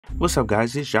What's up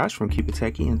guys, it's Josh from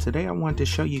KeepItTechie, and today I wanted to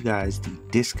show you guys the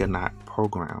Diskonaut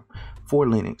program for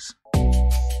Linux.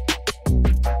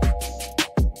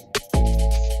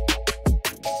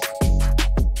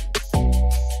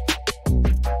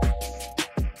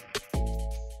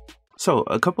 So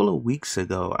a couple of weeks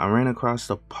ago, I ran across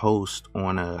a post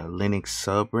on a Linux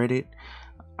subreddit.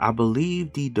 I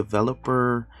believe the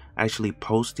developer actually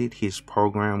posted his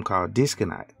program called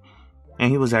Diskonaut,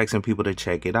 and he was asking people to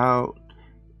check it out.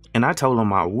 And I told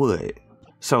him I would.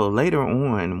 So later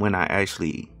on, when I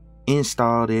actually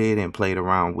installed it and played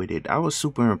around with it, I was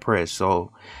super impressed.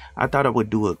 So I thought I would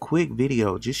do a quick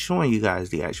video just showing you guys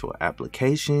the actual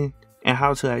application and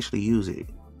how to actually use it.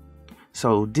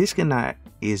 So Diskonaut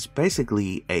is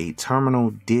basically a terminal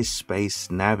disk space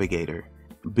navigator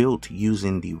built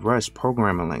using the Rust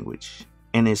programming language,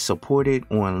 and is supported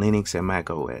on Linux and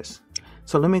macOS.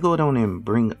 So let me go down and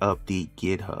bring up the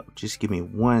GitHub. Just give me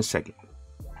 1 second.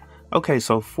 Okay,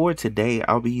 so for today,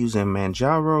 I'll be using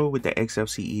Manjaro with the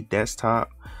XFCE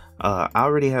desktop. I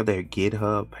already have their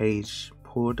GitHub page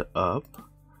pulled up,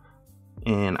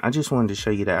 and I just wanted to show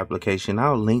you the application.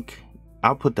 I'll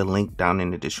put the link down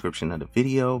in the description of the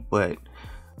video, but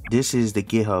this is the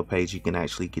GitHub page you can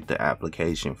actually get the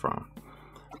application from.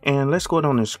 And let's go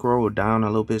down and scroll down a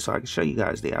little bit so I can show you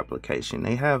guys the application.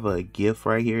 They have a GIF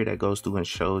right here that goes through and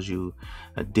shows you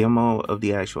a demo of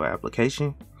the actual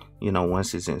application, you know,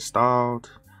 once it's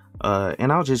installed.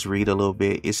 And I'll just read a little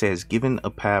bit. It says, given a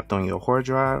path on your hard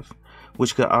drive,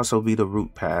 which could also be the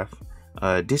root path,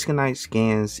 Diskonaut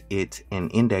scans it and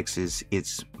indexes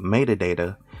its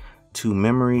metadata to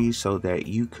memory so that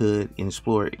you could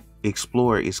explore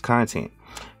its content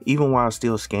even while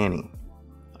still scanning.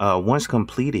 Once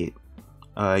completed,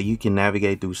 you can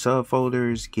navigate through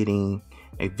subfolders, getting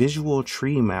a visual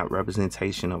tree map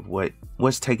representation of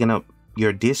what's taking up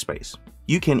your disk space.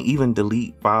 You can even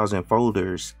delete files and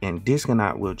folders, and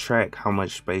Diskonaut will track how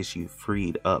much space you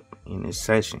freed up in this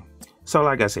session. So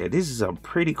like I said, this is a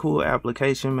pretty cool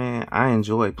application, man. I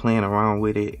enjoy playing around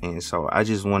with it, and so I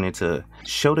just wanted to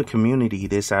show the community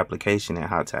this application and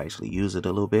how to actually use it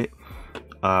a little bit.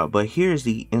 But here's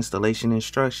the installation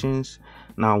instructions.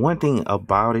 Now, one thing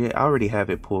about it, I already have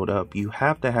it pulled up. You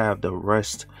have to have the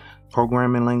Rust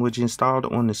programming language installed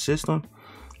on the system.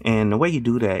 And the way you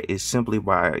do that is simply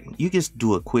by, you just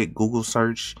do a quick Google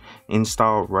search,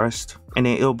 install Rust, and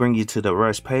then it'll bring you to the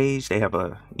Rust page. They have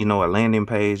a landing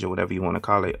page or whatever you want to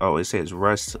call it. Oh, it says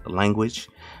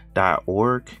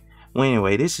rustlanguage.org. Well,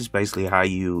 anyway, this is basically how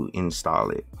you install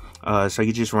it. So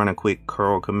you just run a quick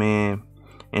curl command,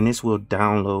 and this will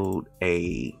download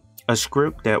a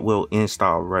script that will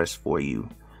install Rust for you.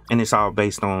 And it's all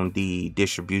based on the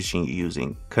distribution you're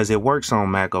using, because it works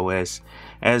on macOS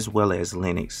as well as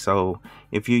Linux. So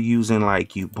if you're using like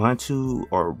Ubuntu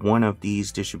or one of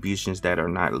these distributions that are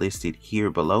not listed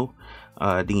here below,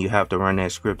 then you have to run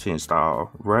that script to install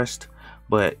Rust.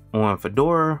 But on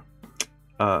Fedora,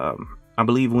 I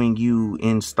believe when you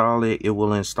install it, it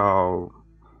will install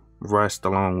Rust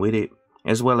along with it,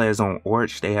 as well as on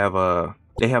Orch. They have a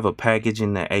package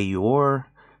in the AUR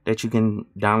that you can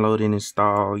download and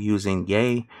install using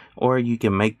Yay, or you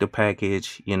can make the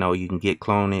package. You can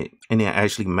clone it and then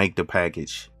actually make the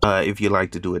package if you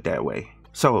like to do it that way.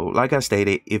 So like I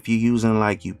stated, if you're using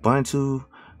like Ubuntu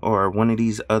or one of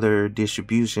these other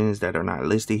distributions that are not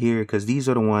listed here, because these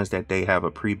are the ones that they have a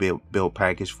pre-built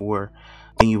package for,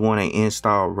 and you want to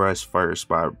install Rust first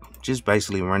by just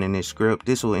basically running this script.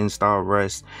 This will install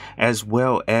Rust as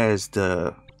well as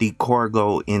the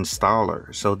Corgo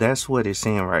installer. So that's what it's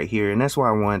saying right here, and that's why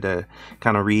I wanted to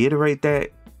kind of reiterate that,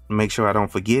 make sure I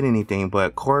don't forget anything.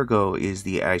 But Corgo is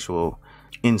the actual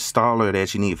installer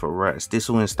that you need for Rust. This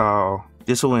will install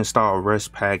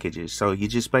Rust packages. So you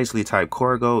just basically type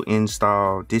Corgo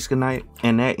install Diskonaut,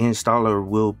 and that installer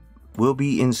will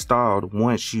be installed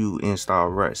once you install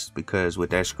Rust, because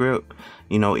with that script,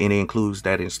 it includes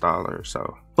that installer.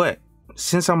 So, but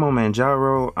since I'm on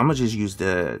Manjaro, I'm gonna just use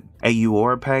the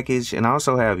AUR package, and I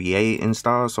also have Yay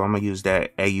installed, so I'm gonna use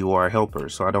that AUR helper,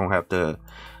 so I don't have to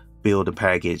build a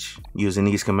package using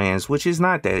these commands, which is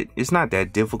not that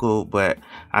difficult, but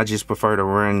I just prefer to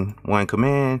run one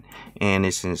command and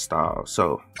it's installed.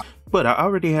 So, but I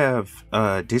already have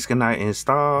Diskonaut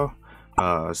installed,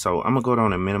 so I'm gonna go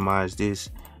down and minimize this,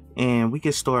 and we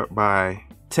can start by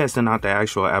testing out the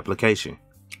actual application.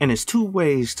 And there's two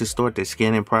ways to start the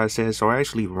scanning process or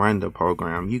actually run the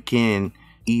program. You can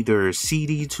either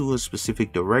CD to a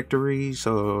specific directory.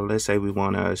 So let's say we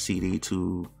want to CD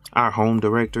to our home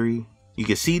directory. You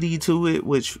can CD to it,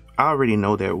 which I already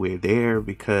know that we're there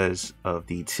because of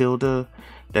the tilde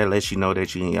that lets you know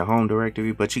that you're in your home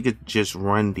directory. But you could just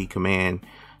run the command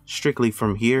strictly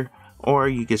from here, or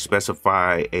you can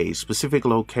specify a specific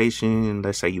location.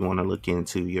 Let's say you want to look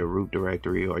into your root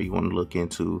directory, or you want to look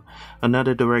into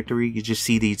another directory. You just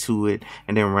cd to it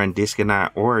and then run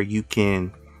Diskonaut, or you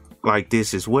can like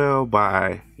this as well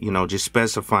by, you know, just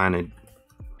specifying it.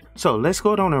 So let's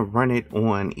go down and run it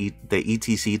on the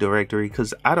etc directory,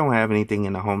 because I don't have anything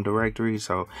in the home directory.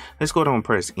 So let's go down and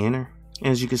press enter.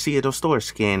 And as you can see, it'll start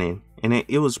scanning, and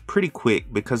it was pretty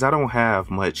quick because I don't have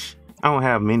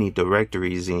many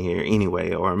directories in here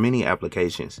anyway, or many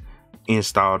applications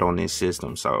installed on this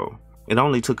system. So it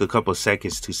only took a couple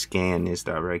seconds to scan this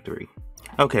directory.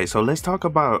 Okay, so let's talk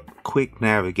about quick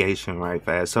navigation right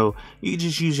fast. So you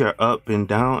just use your up and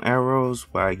down arrows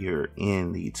while you're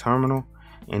in the terminal,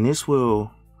 and this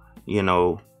will, you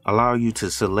know, allow you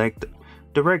to select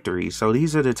directories. So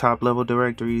these are the top level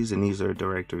directories, and these are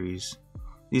directories.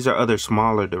 These are other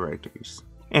smaller directories.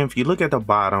 And if you look at the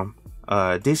bottom,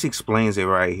 this explains it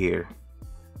right here.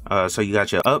 So you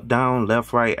got your up, down,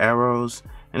 left, right arrows,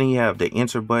 and then you have the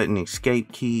enter button,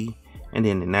 escape key, and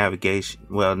then the navigation.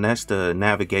 Well, that's the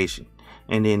navigation.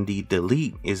 And then the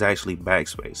delete is actually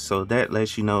backspace. So that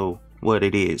lets you know what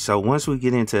it is. So once we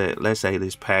get into, let's say,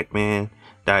 this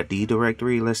pacman.d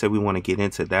directory, let's say we want to get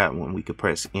into that one, we could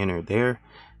press enter there,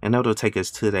 and that'll take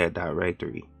us to that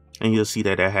directory. And you'll see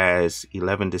that it has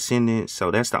 11 descendants. So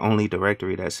that's the only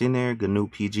directory that's in there, GNU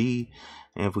PG.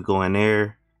 And if we go in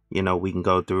there, you know, we can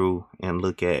go through and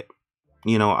look at,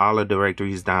 you know, all the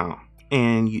directories down.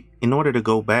 And in order to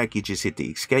go back, you just hit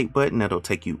the escape button. That'll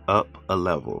take you up a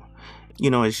level. You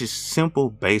know, it's just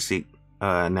simple, basic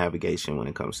navigation when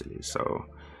it comes to this. So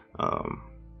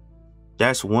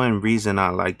that's one reason I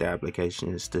like the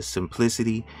application, is the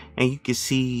simplicity. And you can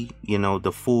see, you know,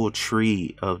 the full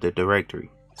tree of the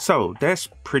directory. So that's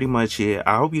pretty much it.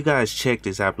 I hope you guys check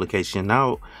this application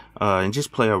out and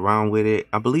just play around with it.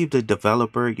 I believe the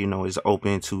developer, you know, is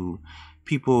open to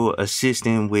people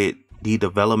assisting with the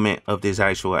development of this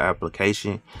actual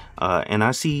application. And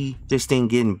I see this thing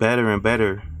getting better and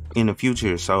better in the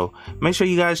future. So make sure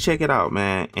you guys check it out,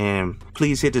 man. And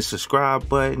please hit the subscribe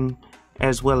button,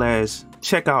 as well as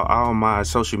check out all my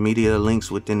social media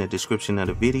links within the description of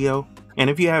the video. And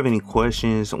if you have any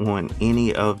questions on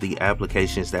any of the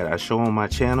applications that I show on my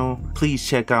channel, please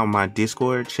check out my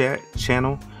Discord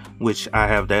channel, which I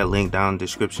have that link down in the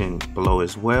description below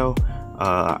as well.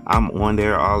 I'm on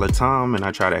there all the time, and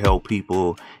I try to help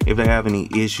people if they have any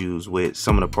issues with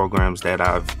some of the programs that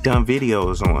I've done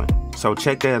videos on. So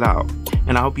check that out,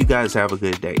 and I hope you guys have a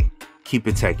good day. Keep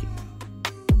it techie.